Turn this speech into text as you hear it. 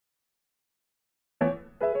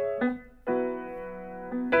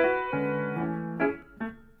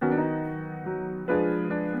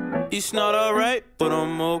It's not alright, but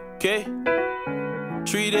I'm okay.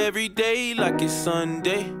 Treat every day like it's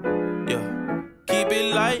Sunday. Yeah. Keep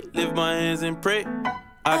it light, lift my hands and pray.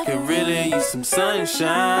 I could really use some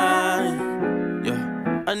sunshine.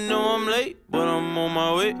 Yeah. I know I'm late, but I'm on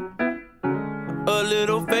my way. A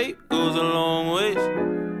little faith goes a long way.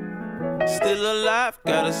 Still alive,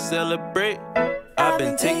 gotta celebrate. I've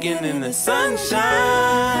been taking in the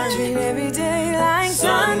sunshine. Treat every day like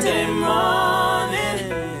Sunday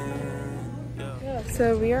morning.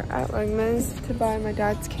 So we are at Wegmans to buy my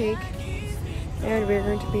dad's cake, and we're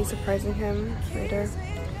going to be surprising him later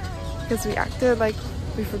because we acted like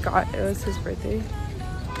we forgot it was his birthday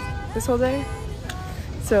this whole day.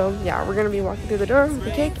 So yeah, we're gonna be walking through the door with the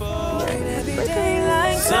cake. Happy birthday,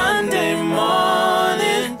 like Sunday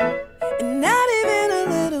morning. And not even a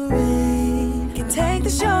little rain can take the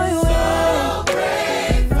joy away. So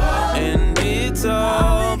grateful. And it's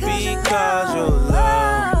all because your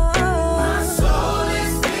love. My soul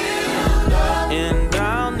is filled up. And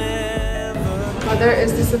I'll never. Mother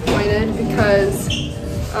is disappointed because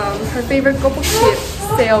her favorite GoPro kit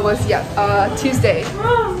sale was Tuesday,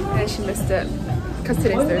 and she missed it because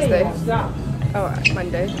today's Thursday. Oh,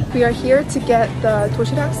 Monday. We are here to get the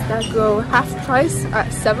도시락s that go half price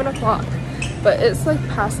at 7 o'clock, but it's like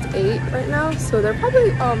past 8 right now, so they're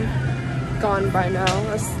probably gone by now.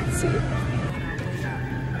 Let's see.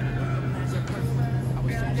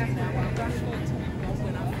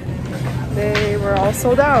 They were all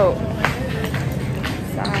sold out.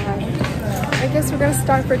 Sad. I guess we're gonna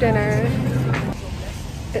start for dinner.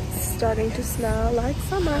 It's starting to smell like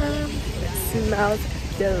summer. It smells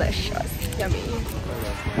delicious. Yummy.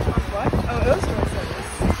 What? Oh, it was roast service.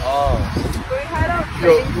 Oh. We had our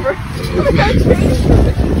train for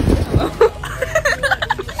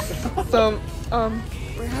So,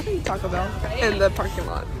 we're having Taco Bell in the parking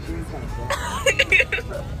lot.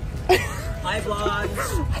 Hi vlogs.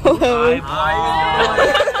 Hello.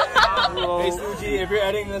 Hi. Hey Suji, if you're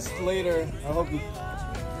editing this later, I hope you.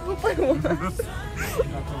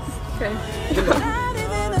 Okay. Not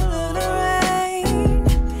even a little rain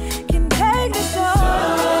can take the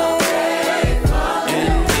joy away.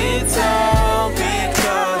 And it's all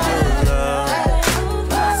because your love.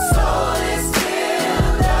 My soul is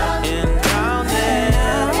filled up. And I'll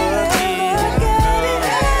never give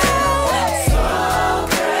up. So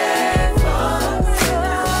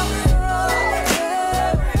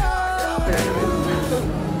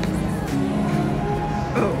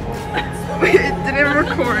Oh. Wait, it didn't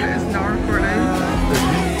record. It's not recording.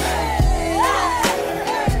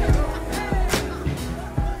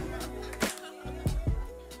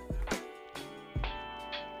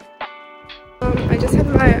 I just had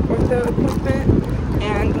my ortho appointment,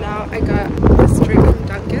 and now I got this drink from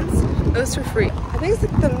Dunkin's. It was for free. I think it's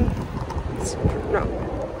like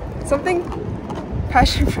something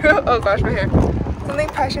passion fruit. Oh gosh, my hair. Something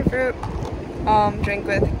passion fruit drink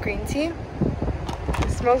with green tea.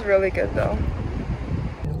 It smells really good though.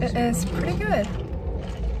 It is pretty good.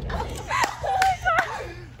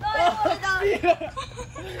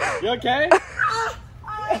 You okay?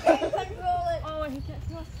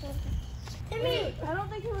 Timmy, I don't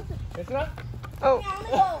think he wants to. It's not. Oh.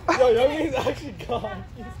 Yo, Yogi's actually gone.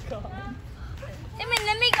 He's gone. Timmy,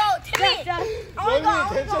 let me go. Timmy, I want to go. I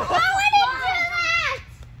want to go. I want to do that.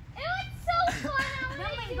 It was so fun.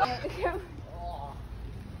 Let me go.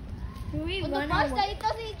 With the bus that it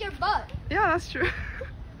doesn't eat your butt. Yeah, that's true.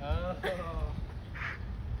 Are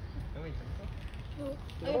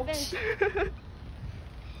you finished?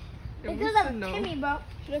 It's because of Timmy, bro.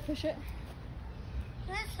 Should I push it?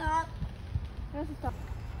 Can I stop? Can I stop?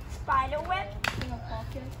 Spider web in a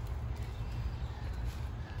pocket.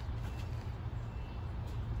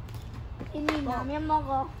 Ini namin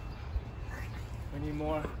먹어. We need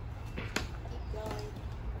more.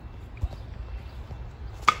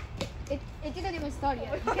 It didn't even start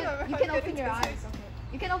yet. You can open your eyes. Okay.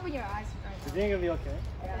 You can open your eyes right Is it gonna be okay?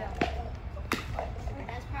 now.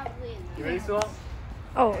 That's probably enough. You ready, Sula?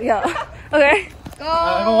 Oh yeah. Okay. Go.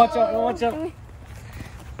 Everyone watch out, everyone watch out.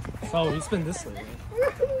 So we spin this way.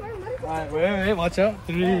 Alright, wait, watch out.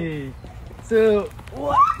 3, 2,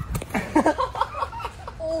 1.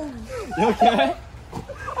 You okay?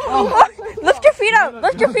 Oh. Lift your feet up.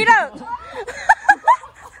 Lift your feet up.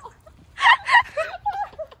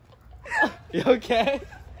 You okay?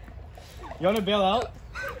 You wanna bail out?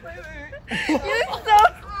 You're so.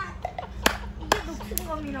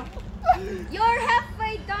 You're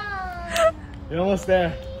halfway done. You're almost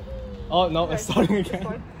there. Oh no, it's starting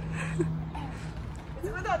again. Is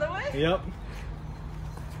it the other way? Yep.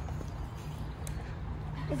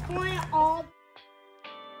 It's going all.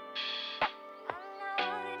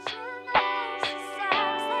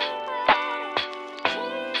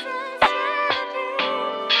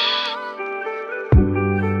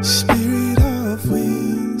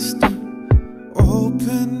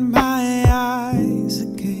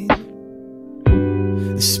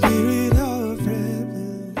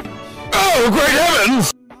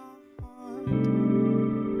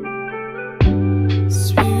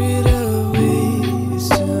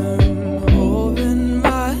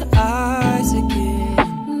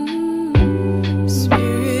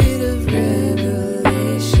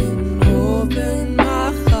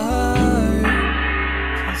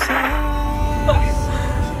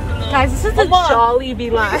 Guys, this is the Jolly Bee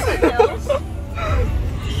line.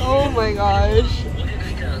 Oh my gosh.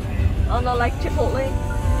 Oh no, like Chipotle.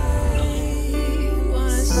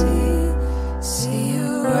 See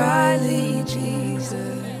you rightly,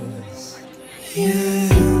 Jesus. Yeah.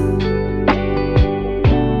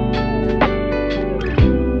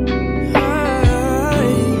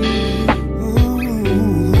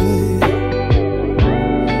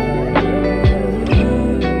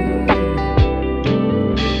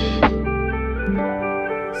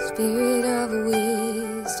 Spirit of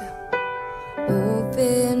wisdom,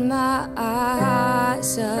 open my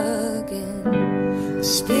eyes again.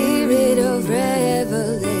 Spirit of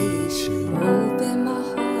revelation, open my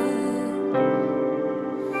heart.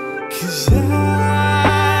 'Cause I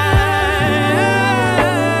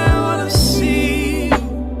wanna see you,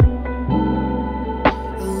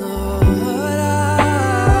 Lord.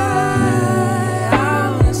 I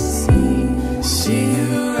wanna see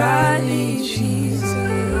you rightly, Jesus.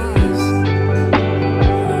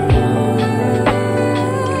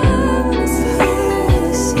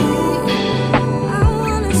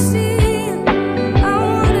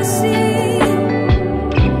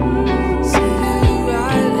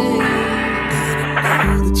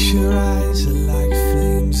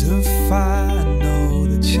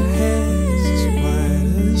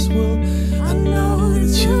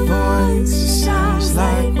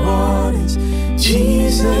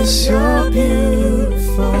 Jesus, you're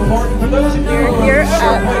beautiful. You're here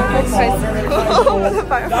at Maverick's high school with the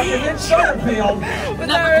fire.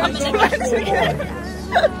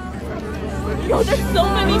 Yo, there's so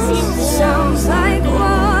many people. Sounds like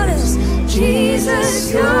waters.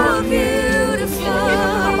 Jesus, you're beautiful.